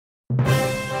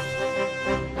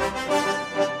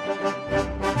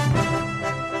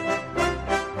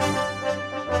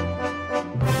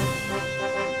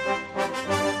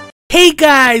Hey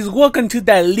guys, welcome to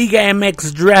the Liga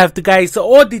MX Draft, guys. So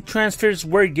all the transfers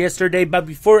were yesterday, but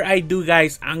before I do,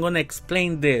 guys, I'm gonna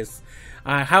explain this,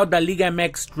 how the Liga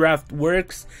MX Draft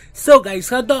works. So guys,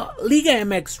 how the Liga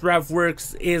MX Draft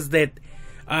works is that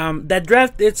the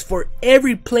draft is for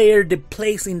every player that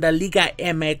plays in the Liga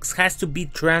MX has to be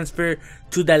transferred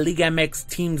to the Liga MX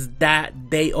teams that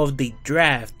day of the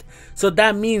draft. So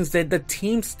that means that the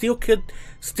team still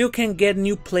can get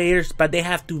new players, but they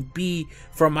have to be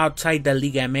from outside the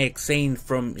Liga MX, saying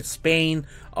from Spain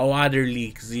or other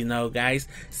leagues, you know, guys.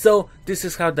 So this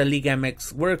is how the Liga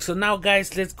MX works. So now,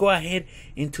 guys, let's go ahead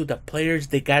into the players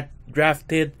that got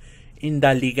drafted in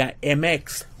the Liga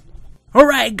MX.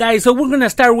 Alright guys, so we're gonna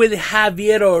start with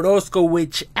Javier Orozco,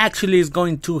 which actually is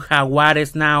going to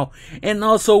Jaguares now. And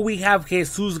also we have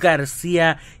Jesus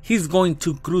Garcia, he's going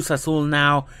to Cruz Azul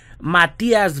now.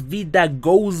 Matias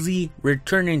Vidagozzi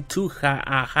returning to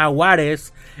Jaguares.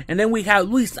 And then we have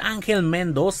Luis Angel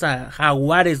Mendoza,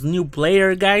 Jaguares new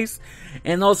player, guys.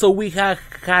 And also we have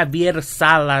Javier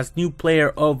Salas, new player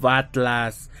of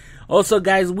Atlas. Also,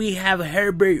 guys, we have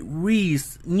Herbert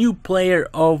Reese, new player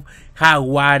of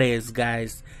Jaguares,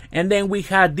 guys. And then we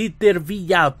have Dieter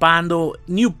Villalpando,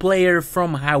 new player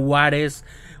from Jaguares.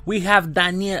 We have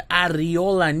Daniel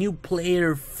Arriola, new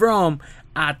player from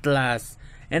Atlas.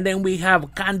 And then we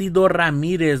have Candido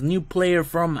Ramirez, new player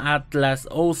from Atlas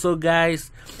also,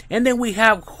 guys. And then we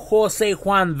have Jose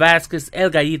Juan Vasquez, El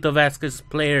Gallito Vasquez,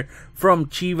 player from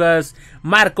Chivas.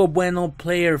 Marco Bueno,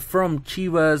 player from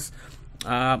Chivas.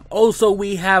 Also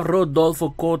we have Rodolfo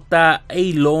Cota,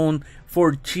 a loan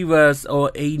for Chivas,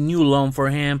 or a new loan for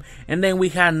him. And then we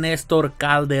have Nestor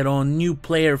Calderon, new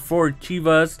player for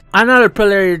Chivas. Another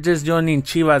player just joining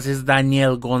Chivas is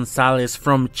Daniel Gonzalez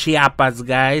from Chiapas,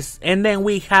 guys. And then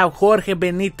we have Jorge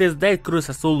Benitez de Cruz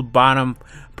Azul, bottom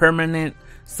permanent.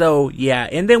 So yeah,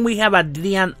 and then we have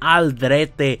Adrian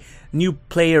Aldrete, new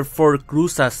player for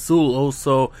Cruz Azul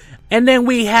also. And then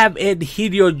we have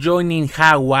Edgirio joining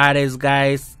Jaguares,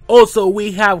 guys. Also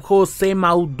we have Jose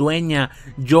Maudueña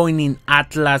joining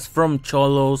Atlas from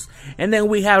Cholos. And then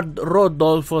we have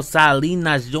Rodolfo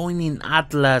Salinas joining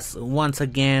Atlas once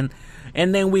again.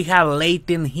 And then we have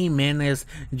Leighton Jimenez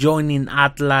joining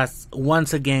Atlas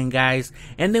once again, guys.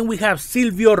 And then we have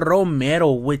Silvio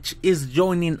Romero, which is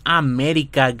joining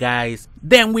America, guys.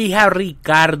 Then we have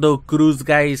Ricardo Cruz,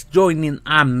 guys, joining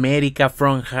America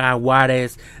from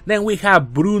Jaguares. Then we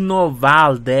have Bruno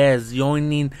Valdez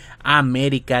joining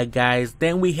America, guys.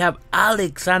 Then we have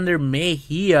Alexander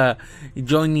Mejia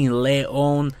joining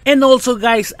Leon. And also,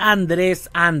 guys, Andres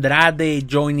Andrade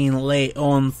joining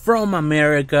Leon from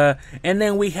America. And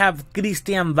then we have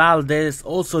Christian Valdez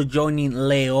also joining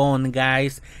Leon,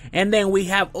 guys. And then we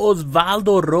have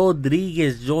Osvaldo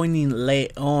Rodriguez joining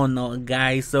Leon,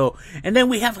 guys. So, and then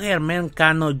we have Germán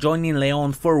Cano joining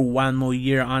Leon for 1 more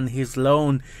year on his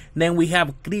loan. Then we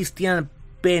have Cristian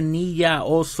Penilla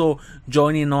also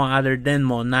joining no other than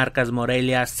Monarcas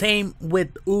Morelia. Same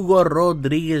with Hugo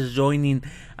Rodriguez joining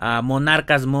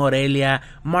Monarcas Morelia.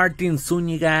 Martin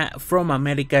Zúñiga from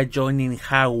America joining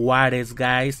Jaguares,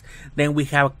 guys. Then we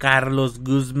have Carlos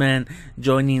Guzman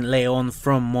joining Leon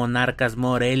from Monarcas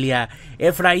Morelia.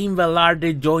 Efraín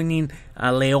Velarde joining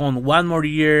Leon 1 more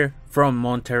year from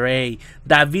Monterrey.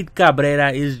 David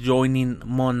Cabrera is joining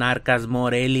Monarcas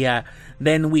Morelia.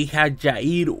 Then we have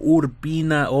Jair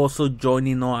Urbina also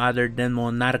joining no other than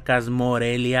Monarcas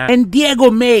Morelia. And Diego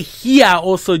Mejia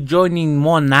also joining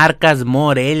Monarcas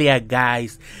Morelia,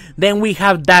 guys. Then we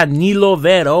have Danilo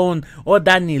Verón or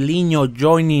Daniliño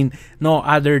joining no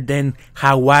other than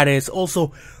Jaguares.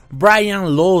 Also Brian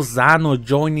Lozano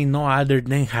joining no other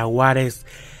than Jaguares.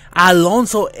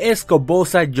 Alonso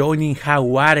Escobosa joining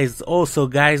Jaguares also,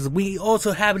 guys. We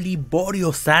also have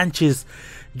Liborio Sanchez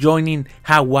joining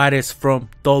Jaguares from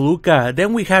Toluca.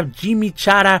 Then we have Jimmy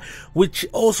Chara, which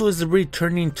also is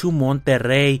returning to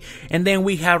Monterrey. And then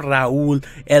we have Raúl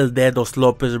El Dedos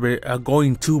Lopez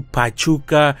going to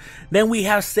Pachuca. Then we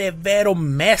have Severo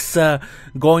Mesa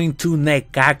going to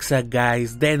Necaxa,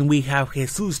 guys. Then we have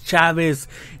Jesus Chavez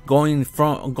going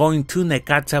to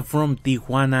Necaxa from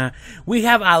Tijuana. We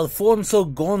have Alfonso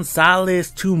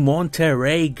Gonzalez to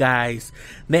Monterrey, guys.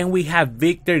 Then we have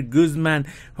Victor Guzman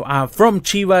from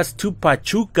Chivas to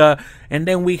Pachuca. And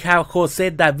then we have Jose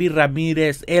David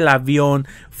Ramirez El Avión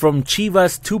from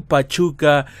Chivas to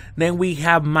Pachuca. Then we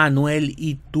have Manuel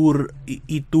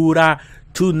Iturra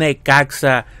to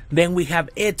Necaxa. Then we have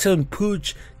Edson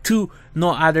Puch to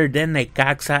no other than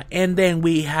Necaxa. And then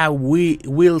we have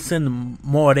Wilson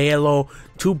Morelo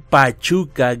to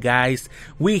Pachuca, guys.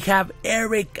 We have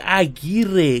Eric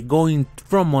Aguirre going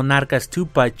from Monarcas to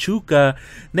Pachuca.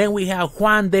 Then we have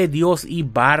Juan de Dios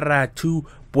Ibarra to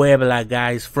Puebla,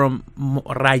 guys, from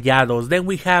Rayados. Then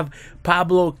we have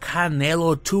Pablo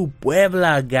Canelo to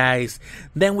Puebla, guys.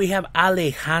 Then we have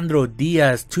Alejandro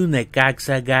Diaz to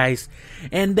Necaxa, guys.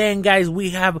 And then, guys,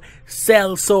 we have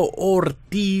Celso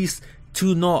Ortiz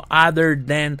to no other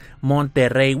than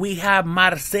Monterrey. We have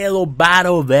Marcelo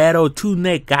Barovero to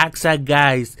Necaxa,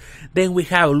 guys. Then we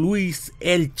have Luis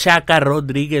El Chaca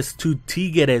Rodriguez to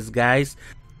Tigres, guys.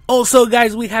 Also,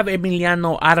 guys, we have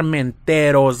Emiliano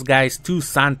Armenteros, guys, to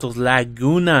Santos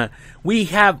Laguna. We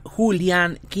have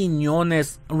Julian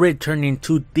Quiñones returning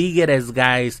to Tigres,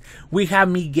 guys. We have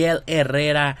Miguel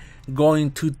Herrera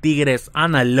going to Tigres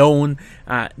on a loan.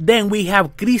 Then we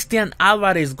have Cristian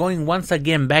Alvarez going once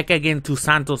again back again to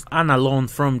Santos on a loan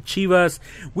from Chivas.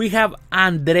 We have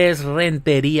Andres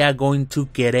Renteria going to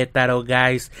Querétaro,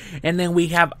 guys. And then we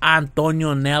have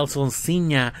Antonio Nelson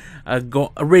Ciña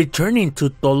returning to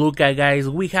Toluca, guys.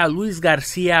 We have Luis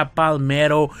Garcia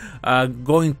Palmero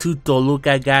going to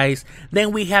Toluca, guys.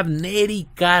 Then we have Neri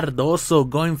Cardoso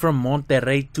going from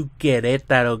Monterrey to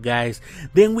Querétaro, guys.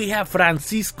 Then we have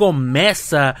Francisco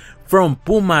Mesa from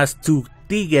Pumas to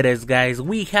Tigres, guys.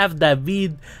 We have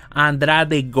David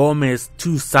Andrade Gomez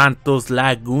to Santos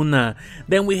Laguna.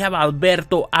 Then we have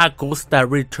Alberto Acosta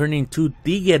returning to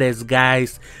Tigres,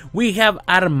 guys. We have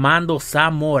Armando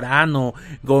Zamorano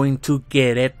going to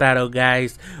Querétaro,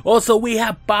 guys. Also, we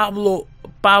have Pablo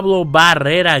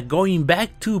Barrera going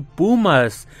back to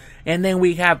Pumas. And then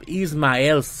we have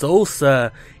Ismael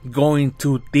Sosa going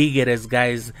to Tigres,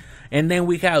 guys. And then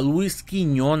we have Luis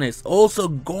Quiñones also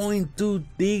going to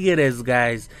Tigres,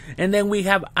 guys. And then we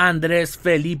have Andres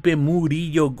Felipe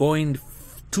Murillo going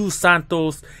to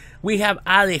Santos. We have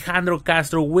Alejandro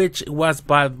Castro, which was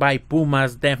bought by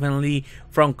Pumas, definitely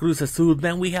from Cruz Azul.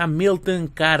 Then we have Milton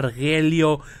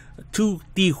Cargelio to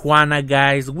Tijuana,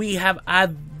 guys. We have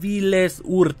Aviles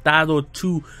Hurtado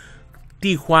to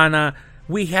Tijuana.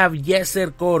 We have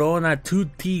Yeser Corona to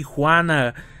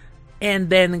Tijuana.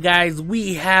 And then, guys,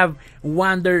 we have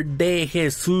Wander de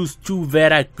Jesus to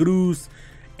Veracruz.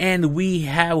 And we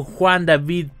have Juan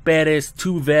David Perez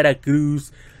to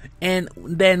Veracruz. And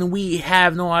then we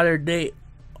have no other day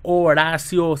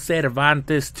Horacio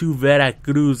Cervantes to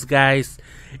Veracruz, guys.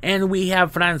 And we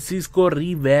have Francisco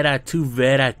Rivera to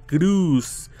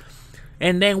Veracruz.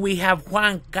 And then we have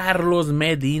Juan Carlos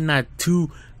Medina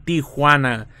to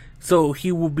Tijuana. So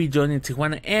he will be joining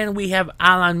Tijuana. And we have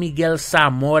Alan Miguel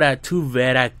Zamora to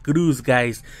Veracruz,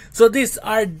 guys. So these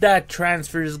are the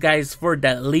transfers, guys, for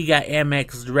the Liga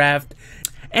MX draft.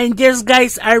 And just,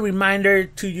 guys, a reminder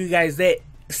to you guys that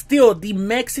still the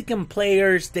Mexican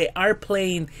players, they are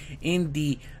playing in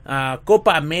the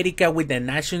Copa America with the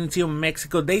national team of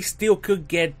Mexico. They still could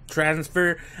get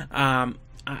transfer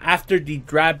after the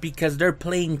draft because they're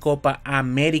playing Copa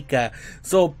America.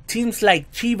 So teams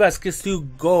like Chivas can still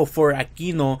go for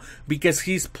Aquino because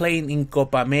he's playing in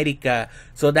Copa America.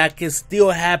 So that can still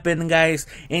happen, guys.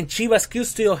 And Chivas can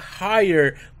still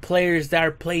hire players that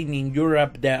are playing in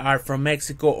Europe that are from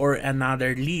Mexico or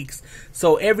another leagues.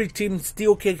 So every team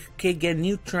still can get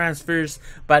new transfers,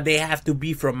 but they have to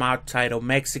be from outside of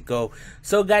Mexico.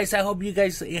 So guys, I hope you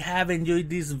guys have enjoyed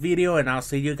this video, and I'll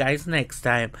see you guys next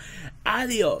time.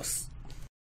 Adios.